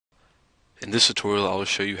In this tutorial I will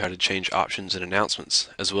show you how to change options in announcements,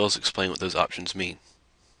 as well as explain what those options mean.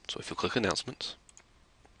 So if you click Announcements,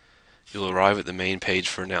 you'll arrive at the main page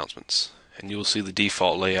for announcements, and you will see the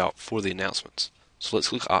default layout for the announcements. So let's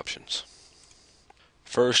click Options.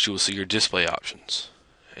 First you will see your display options,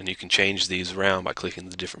 and you can change these around by clicking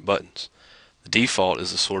the different buttons. The default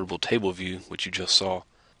is the sortable table view, which you just saw.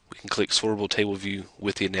 We can click sortable table view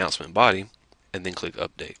with the announcement body, and then click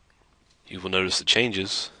Update. You will notice the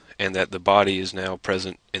changes, and that the body is now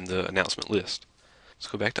present in the announcement list. Let's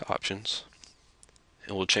go back to Options,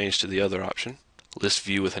 and we'll change to the other option, List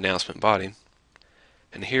View with Announcement Body.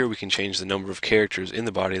 And here we can change the number of characters in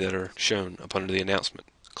the body that are shown up under the announcement.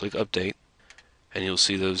 Click Update, and you'll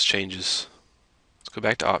see those changes. Let's go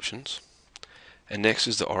back to Options, and next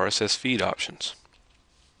is the RSS feed options.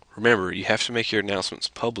 Remember, you have to make your announcements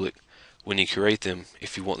public when you create them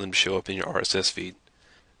if you want them to show up in your RSS feed.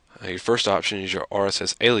 Your first option is your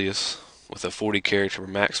RSS alias with a 40 character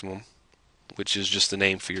maximum, which is just the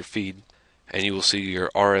name for your feed, and you will see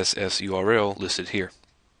your RSS URL listed here.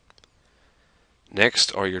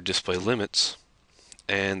 Next are your display limits,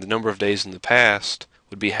 and the number of days in the past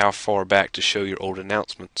would be how far back to show your old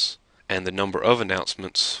announcements, and the number of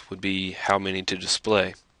announcements would be how many to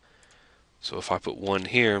display. So if I put 1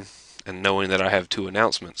 here, and knowing that I have 2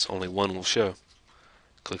 announcements, only 1 will show.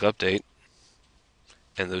 Click Update,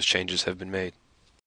 and those changes have been made.